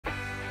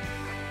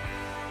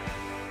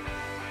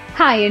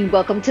Hi, and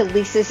welcome to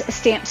Lisa's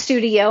Stamp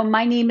Studio.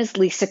 My name is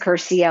Lisa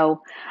Curcio.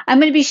 I'm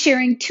going to be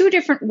sharing two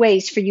different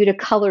ways for you to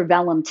color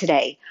vellum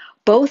today.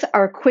 Both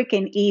are quick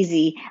and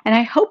easy, and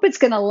I hope it's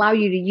going to allow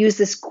you to use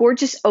this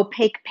gorgeous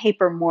opaque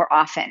paper more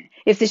often.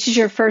 If this is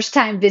your first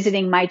time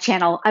visiting my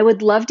channel, I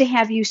would love to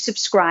have you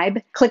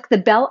subscribe. Click the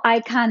bell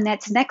icon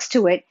that's next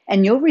to it,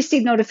 and you'll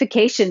receive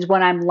notifications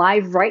when I'm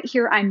live right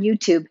here on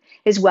YouTube,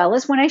 as well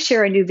as when I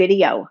share a new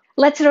video.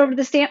 Let's head over to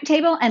the stamp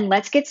table and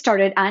let's get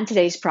started on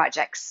today's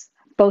projects.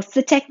 Both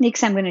the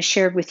techniques I'm going to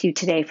share with you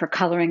today for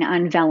coloring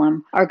on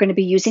vellum are going to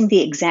be using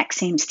the exact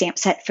same stamp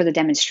set for the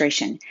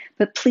demonstration,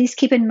 but please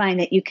keep in mind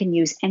that you can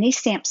use any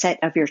stamp set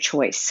of your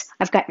choice.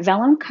 I've got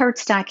vellum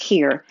cardstock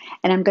here,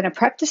 and I'm going to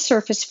prep the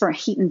surface for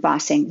heat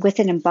embossing with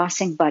an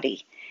embossing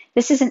buddy.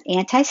 This is an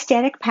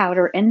anti-static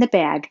powder in the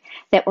bag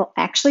that will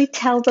actually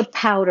tell the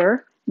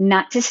powder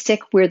not to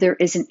stick where there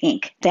is an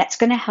ink. That's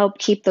going to help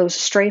keep those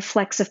stray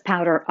flecks of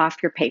powder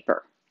off your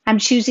paper. I'm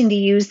choosing to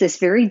use this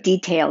very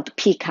detailed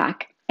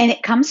peacock, and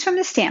it comes from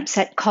the stamp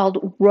set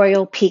called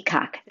Royal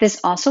Peacock.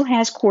 This also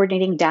has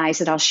coordinating dies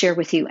that I'll share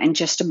with you in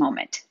just a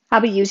moment.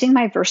 I'll be using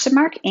my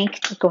Versamark ink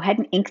to go ahead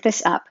and ink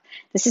this up.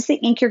 This is the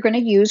ink you're going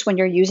to use when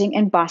you're using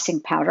embossing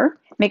powder.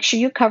 Make sure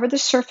you cover the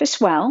surface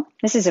well.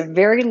 This is a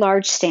very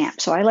large stamp,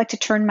 so I like to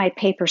turn my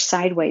paper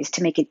sideways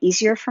to make it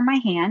easier for my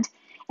hand.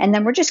 And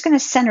then we're just going to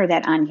center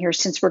that on here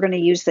since we're going to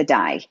use the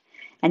die.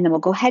 And then we'll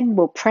go ahead and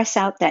we'll press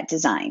out that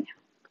design.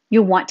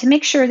 You'll want to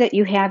make sure that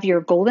you have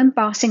your gold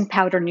embossing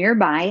powder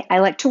nearby. I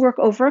like to work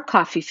over a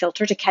coffee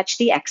filter to catch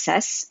the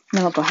excess.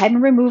 Then we'll go ahead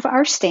and remove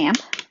our stamp.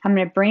 I'm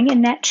going to bring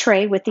in that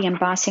tray with the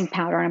embossing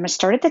powder. And I'm going to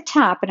start at the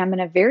top, and I'm going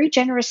to very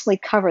generously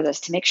cover this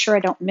to make sure I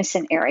don't miss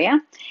an area.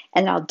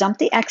 And I'll dump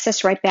the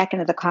excess right back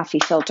into the coffee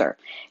filter.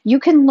 You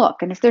can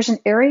look, and if there's an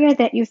area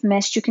that you've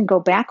missed, you can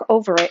go back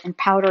over it and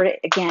powder it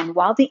again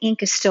while the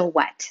ink is still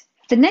wet.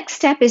 The next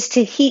step is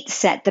to heat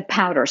set the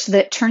powder so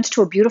that it turns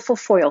to a beautiful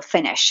foil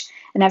finish.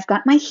 And I've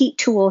got my heat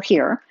tool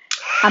here.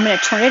 I'm going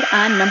to turn it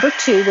on number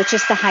 2, which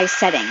is the high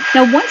setting.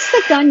 Now, once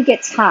the gun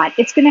gets hot,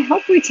 it's going to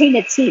help retain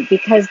its heat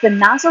because the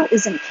nozzle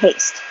is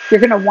encased.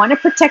 You're going to want to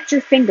protect your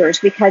fingers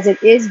because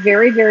it is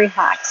very, very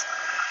hot.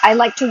 I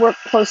like to work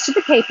close to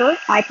the paper.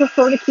 I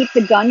prefer to keep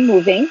the gun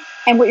moving.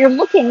 And what you're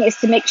looking is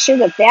to make sure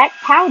that that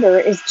powder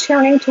is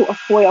turning to a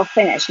foil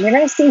finish. And you're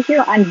going to see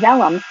here on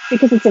vellum,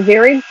 because it's a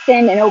very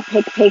thin and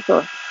opaque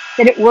paper,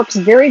 that it works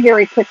very,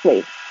 very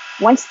quickly.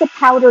 Once the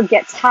powder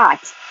gets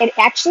hot, it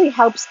actually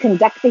helps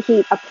conduct the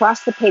heat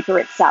across the paper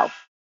itself.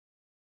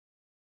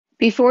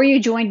 Before you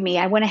joined me,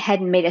 I went ahead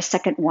and made a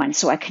second one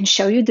so I can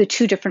show you the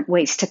two different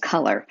ways to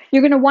color.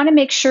 You're going to want to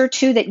make sure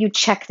too that you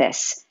check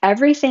this.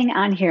 Everything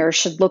on here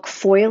should look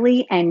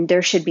foily and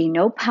there should be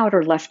no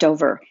powder left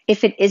over.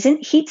 If it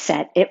isn't heat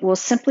set, it will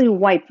simply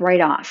wipe right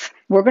off.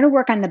 We're going to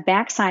work on the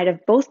back side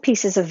of both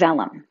pieces of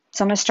vellum.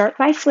 So I'm going to start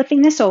by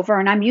flipping this over,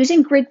 and I'm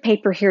using grid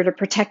paper here to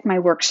protect my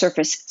work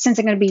surface since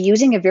I'm going to be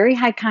using a very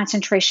high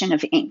concentration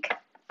of ink.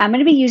 I'm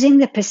going to be using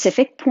the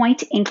Pacific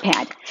Point ink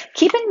pad.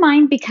 Keep in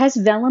mind, because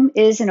vellum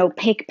is an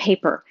opaque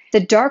paper,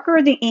 the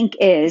darker the ink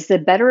is, the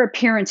better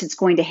appearance it's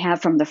going to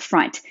have from the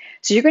front.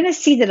 So you're going to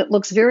see that it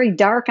looks very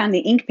dark on the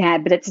ink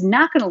pad, but it's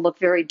not going to look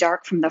very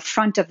dark from the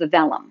front of the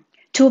vellum.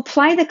 To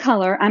apply the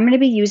color, I'm going to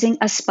be using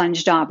a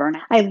sponge dauber.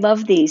 I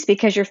love these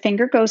because your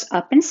finger goes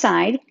up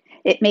inside.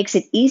 It makes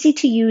it easy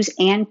to use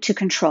and to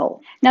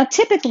control. Now,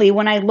 typically,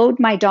 when I load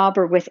my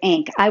dauber with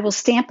ink, I will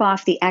stamp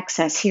off the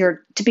excess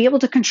here to be able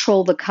to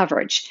control the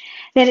coverage.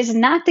 That is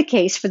not the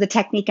case for the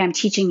technique I'm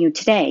teaching you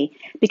today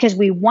because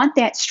we want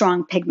that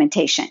strong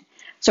pigmentation.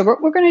 So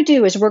what we're going to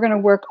do is we're going to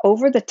work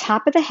over the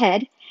top of the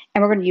head,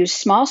 and we're going to use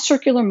small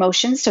circular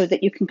motions so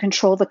that you can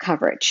control the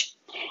coverage.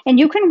 And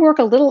you can work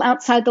a little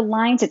outside the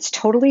lines. It's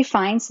totally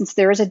fine since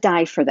there is a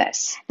die for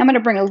this. I'm going to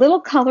bring a little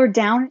color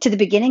down to the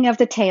beginning of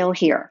the tail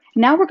here.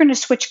 Now we're going to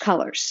switch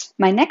colors.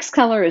 My next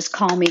color is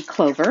Call Me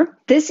Clover.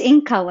 This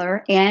ink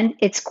color and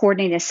its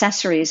coordinating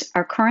accessories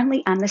are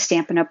currently on the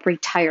Stampin' Up!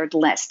 Retired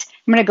list.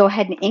 I'm going to go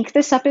ahead and ink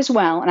this up as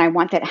well, and I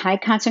want that high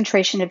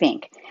concentration of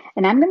ink.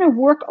 And I'm going to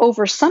work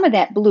over some of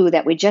that blue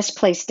that we just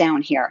placed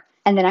down here.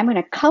 And then I'm going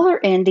to color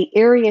in the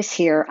areas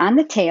here on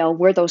the tail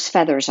where those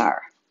feathers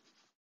are.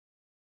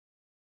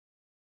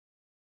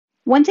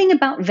 One thing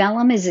about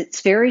vellum is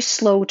it's very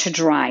slow to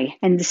dry,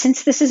 and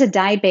since this is a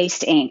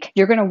dye-based ink,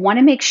 you're going to want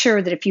to make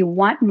sure that if you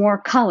want more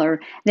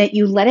color, that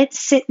you let it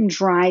sit and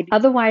dry.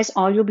 Otherwise,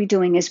 all you'll be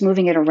doing is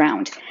moving it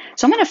around.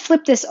 So I'm going to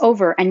flip this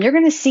over, and you're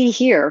going to see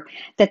here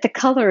that the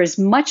color is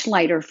much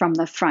lighter from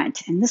the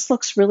front, and this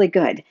looks really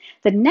good.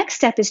 The next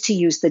step is to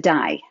use the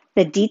dye.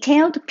 The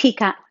detailed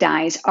peacock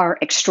dies are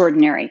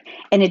extraordinary.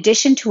 In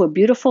addition to a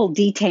beautiful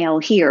detail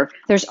here,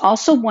 there's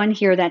also one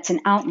here that's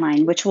an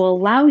outline, which will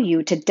allow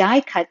you to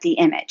die cut the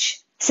image.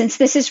 Since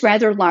this is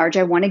rather large,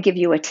 I want to give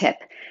you a tip.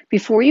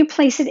 Before you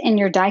place it in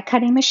your die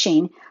cutting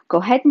machine, go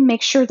ahead and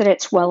make sure that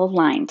it's well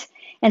aligned.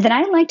 And then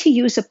I like to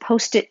use a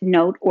Post-it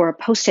note or a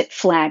Post-it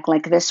flag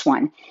like this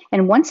one.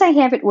 And once I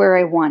have it where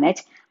I want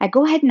it, I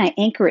go ahead and I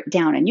anchor it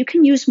down, and you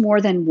can use more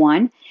than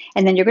one.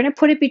 And then you're going to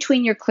put it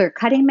between your clear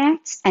cutting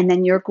mats, and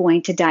then you're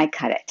going to die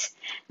cut it.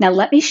 Now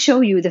let me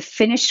show you the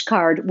finished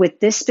card with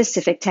this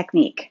specific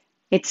technique.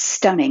 It's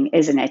stunning,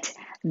 isn't it?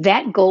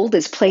 That gold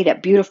is played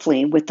up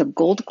beautifully with the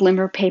gold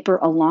glimmer paper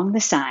along the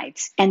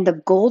sides and the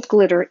gold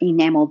glitter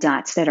enamel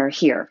dots that are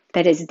here.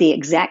 That is the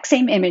exact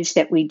same image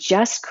that we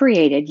just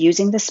created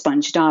using the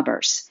sponge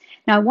daubers.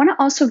 Now I want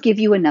to also give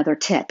you another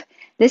tip.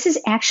 This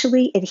is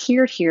actually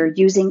adhered here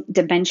using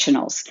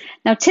dimensionals.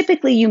 Now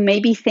typically you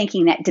may be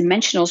thinking that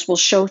dimensionals will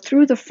show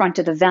through the front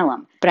of the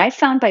vellum, but I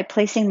found by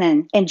placing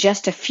them in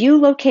just a few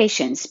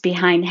locations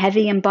behind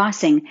heavy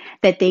embossing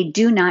that they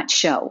do not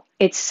show.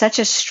 It's such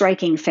a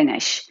striking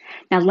finish.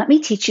 Now let me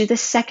teach you the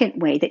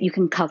second way that you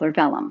can color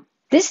vellum.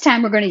 This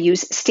time we're going to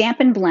use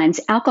Stampin' Blend's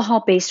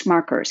alcohol-based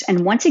markers,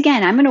 and once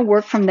again I'm going to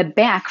work from the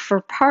back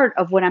for part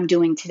of what I'm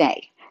doing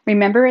today.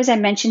 Remember, as I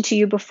mentioned to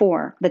you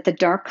before, that the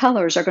dark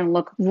colors are going to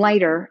look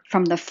lighter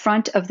from the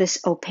front of this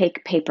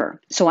opaque paper.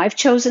 So I've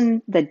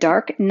chosen the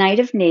dark Night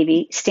of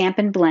Navy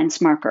Stampin'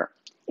 Blends marker.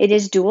 It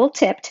is dual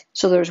tipped,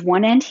 so there's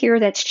one end here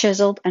that's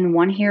chiseled and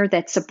one here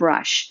that's a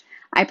brush.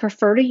 I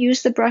prefer to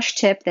use the brush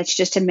tip. That's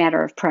just a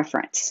matter of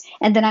preference.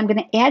 And then I'm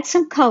going to add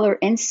some color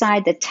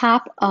inside the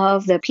top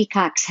of the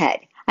peacock's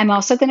head. I'm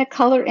also going to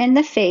color in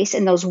the face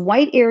and those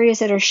white areas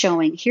that are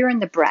showing here in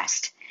the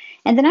breast.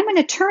 And then I'm going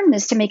to turn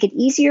this to make it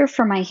easier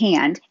for my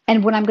hand.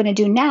 And what I'm going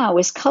to do now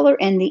is color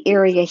in the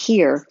area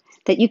here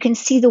that you can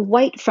see the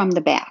white from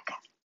the back.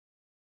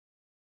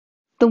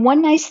 The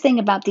one nice thing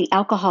about the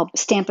alcohol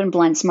Stampin'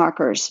 Blends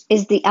markers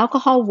is the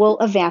alcohol will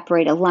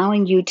evaporate,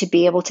 allowing you to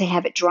be able to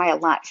have it dry a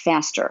lot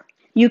faster.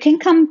 You can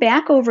come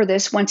back over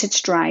this once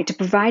it's dry to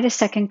provide a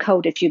second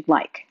coat if you'd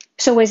like.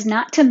 So as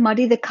not to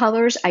muddy the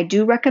colors, I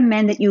do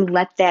recommend that you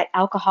let that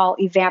alcohol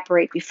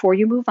evaporate before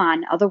you move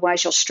on,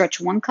 otherwise you'll stretch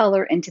one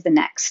color into the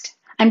next.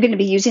 I'm going to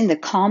be using the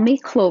Call Me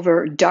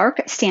Clover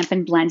Dark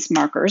Stampin' Blends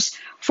markers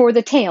for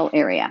the tail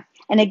area.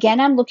 And again,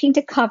 I'm looking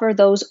to cover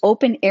those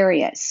open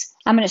areas.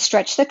 I'm going to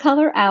stretch the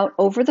color out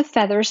over the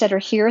feathers that are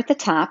here at the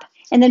top.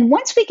 And then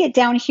once we get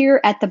down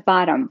here at the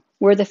bottom,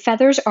 where the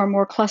feathers are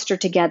more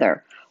clustered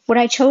together, what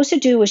I chose to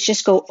do was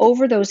just go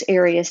over those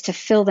areas to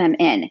fill them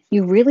in.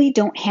 You really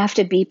don't have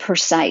to be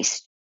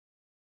precise.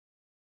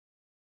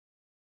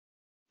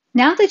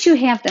 Now that you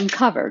have them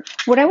covered,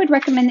 what I would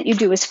recommend that you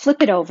do is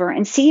flip it over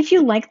and see if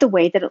you like the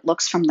way that it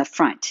looks from the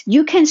front.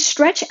 You can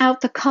stretch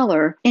out the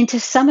color into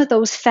some of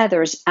those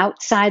feathers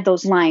outside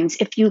those lines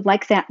if you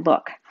like that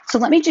look. So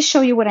let me just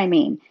show you what I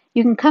mean.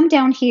 You can come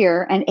down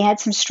here and add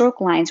some stroke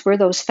lines where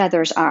those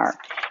feathers are.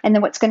 And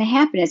then what's going to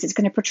happen is it's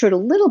going to protrude a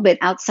little bit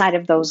outside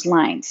of those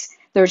lines.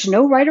 There's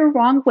no right or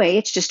wrong way,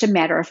 it's just a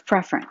matter of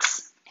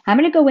preference. I'm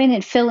going to go in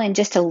and fill in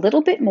just a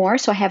little bit more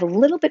so I have a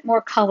little bit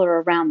more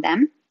color around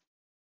them.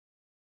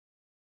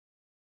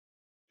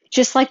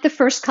 Just like the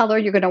first color,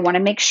 you're going to want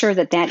to make sure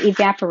that that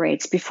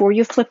evaporates before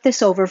you flip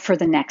this over for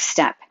the next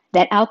step.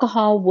 That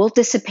alcohol will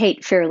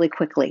dissipate fairly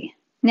quickly.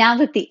 Now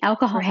that the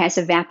alcohol has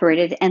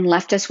evaporated and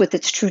left us with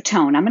its true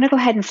tone, I'm going to go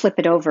ahead and flip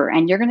it over,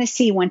 and you're going to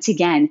see once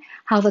again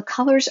how the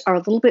colors are a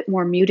little bit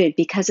more muted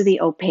because of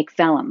the opaque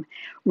vellum.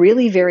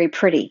 Really very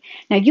pretty.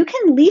 Now you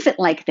can leave it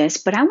like this,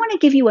 but I want to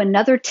give you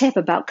another tip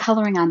about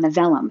coloring on the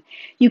vellum.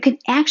 You can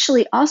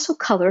actually also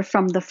color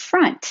from the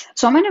front.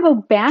 So I'm going to go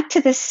back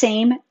to the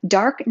same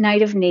dark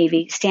Night of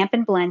Navy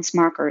Stampin' Blends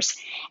markers,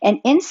 and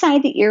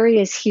inside the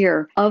areas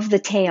here of the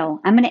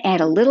tail, I'm going to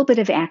add a little bit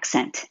of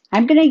accent.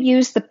 I'm going to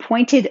use the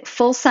pointed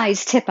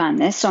full-size tip on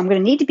this, so I'm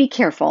going to need to be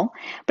careful,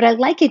 but I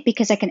like it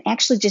because I can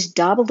actually just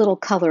dab a little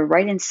color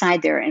right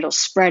inside there and it'll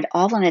spread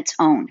all on its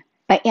own.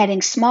 By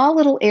adding small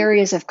little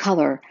areas of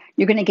color,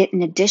 you're going to get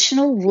an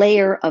additional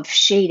layer of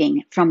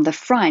shading from the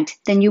front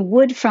than you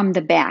would from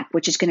the back,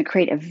 which is going to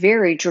create a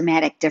very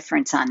dramatic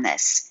difference on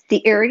this.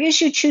 The areas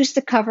you choose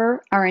to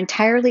cover are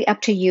entirely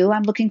up to you.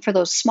 I'm looking for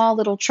those small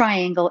little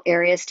triangle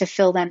areas to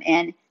fill them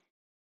in.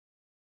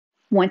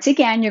 Once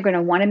again, you're going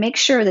to want to make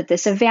sure that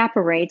this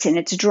evaporates and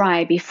it's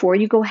dry before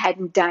you go ahead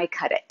and die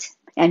cut it.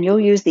 And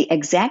you'll use the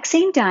exact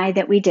same die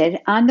that we did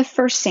on the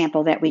first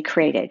sample that we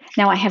created.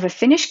 Now I have a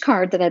finished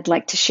card that I'd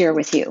like to share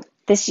with you.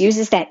 This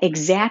uses that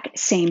exact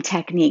same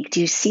technique.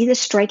 Do you see the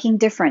striking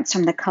difference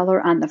from the color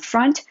on the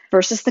front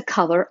versus the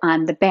color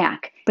on the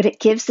back? But it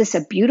gives this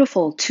a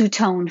beautiful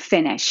two-tone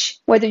finish.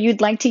 Whether you'd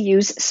like to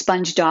use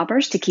sponge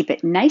daubers to keep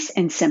it nice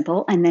and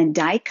simple and then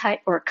die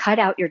cut or cut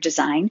out your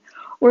design,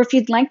 or if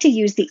you'd like to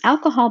use the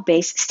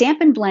alcohol-based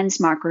Stampin' Blends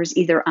markers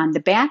either on the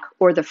back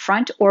or the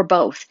front or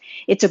both,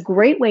 it's a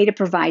great way to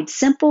provide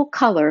simple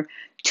color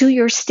to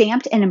your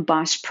stamped and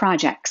embossed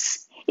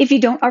projects. If you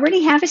don't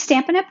already have a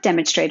Stampin' Up!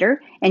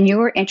 Demonstrator and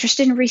you are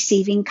interested in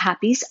receiving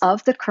copies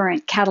of the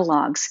current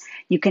catalogs,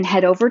 you can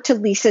head over to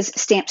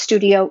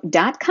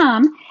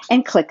lisasstampstudio.com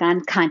and click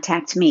on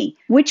Contact Me.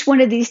 Which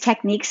one of these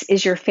techniques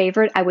is your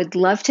favorite? I would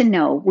love to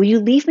know. Will you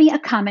leave me a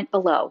comment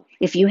below?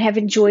 If you have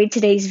enjoyed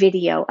today's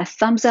video, a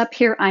thumbs up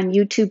here on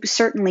YouTube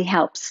certainly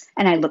helps,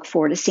 and I look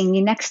forward to seeing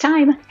you next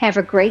time. Have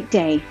a great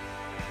day.